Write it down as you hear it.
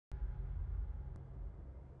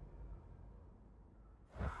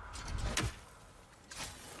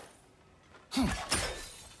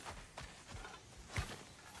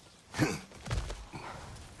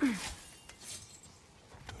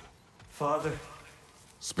Father.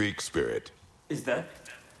 Speak, Spirit. Is that...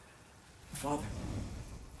 Father?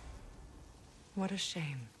 What a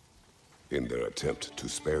shame. In their attempt to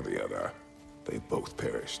spare the other, they both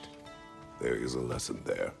perished. There is a lesson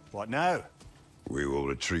there. What now? We will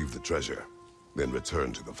retrieve the treasure, then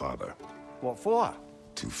return to the Father. What for?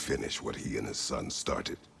 To finish what he and his son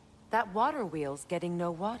started. That water wheel's getting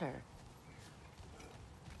no water.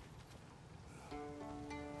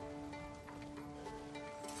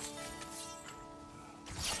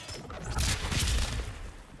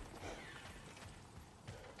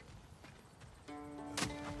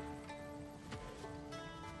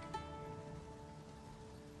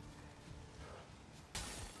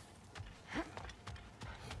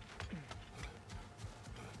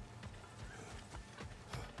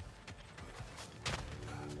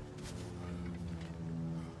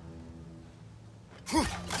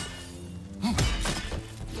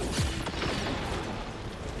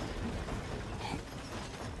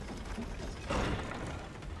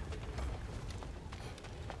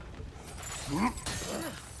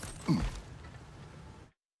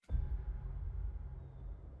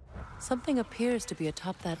 Something appears to be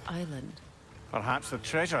atop that island. Perhaps the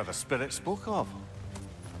treasure the spirit spoke of.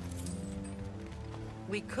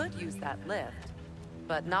 We could use that lift,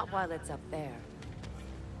 but not while it's up there.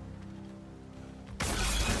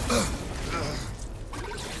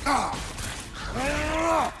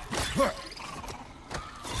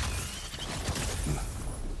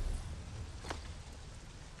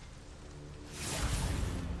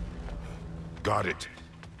 Got it.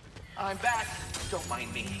 I'm back. Don't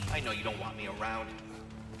mind me. I know you don't want me around.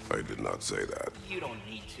 I did not say that. You don't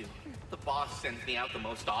need to. The boss sends me out the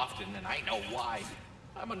most often, and I know why.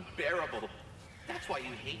 I'm unbearable. That's why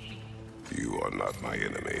you hate me. You are not my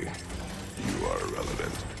enemy. You are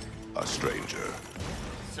irrelevant. A stranger.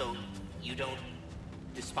 So, you don't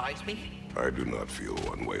despise me? I do not feel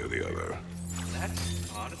one way or the other.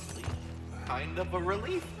 That's honestly kind of a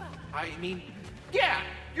relief. I mean, yeah,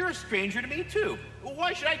 you're a stranger to me too.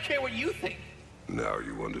 Why should I care what you think? Now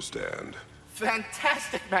you understand.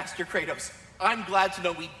 Fantastic, Master Kratos. I'm glad to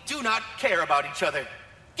know we do not care about each other.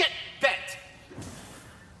 Get bent!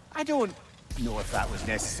 I don't know if that was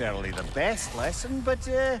necessarily the best lesson, but,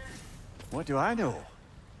 what do I know?